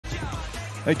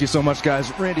Thank you so much,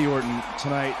 guys. Randy Orton,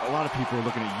 tonight, a lot of people are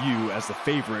looking at you as the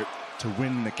favorite to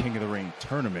win the King of the Ring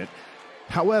tournament.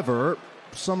 However,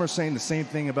 some are saying the same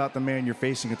thing about the man you're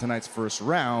facing in tonight's first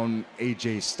round,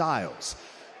 AJ Styles.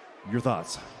 Your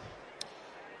thoughts?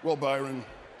 Well, Byron,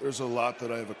 there's a lot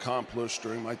that I have accomplished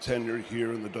during my tenure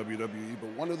here in the WWE, but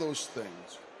one of those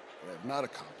things that I have not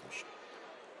accomplished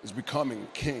is becoming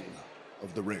king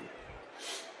of the ring.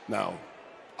 Now,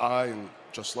 I, and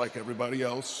just like everybody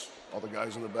else, all the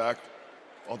guys in the back,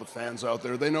 all the fans out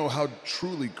there, they know how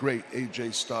truly great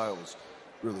AJ Styles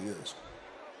really is.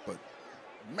 But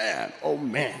man, oh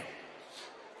man,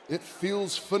 it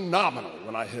feels phenomenal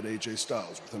when I hit AJ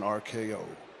Styles with an RKO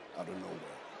out of nowhere.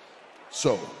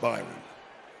 So, Byron,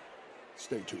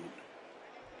 stay tuned.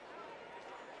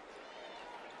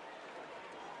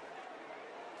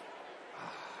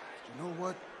 You know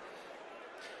what?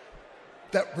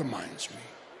 That reminds me.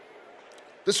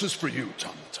 This is for you,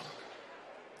 Tama Tonga.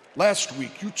 Last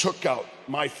week, you took out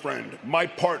my friend, my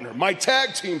partner, my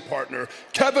tag team partner,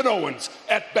 Kevin Owens,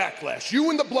 at Backlash. You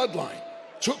and the Bloodline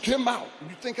took him out.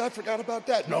 You think I forgot about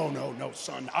that? No,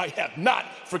 son. I have not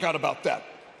forgot about that.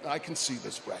 I can see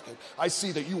this bracket. I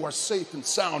see that you are safe and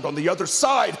sound on the other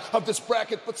side of this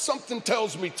bracket, but something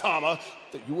tells me, Tama,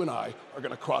 that you and I are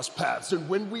going to cross paths. And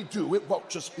when we do, it won't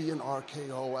just be an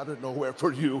RKO out of nowhere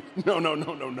for you.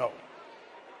 No.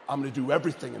 I'm going to do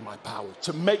everything in my power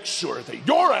to make sure that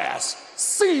your ass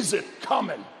sees it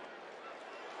coming.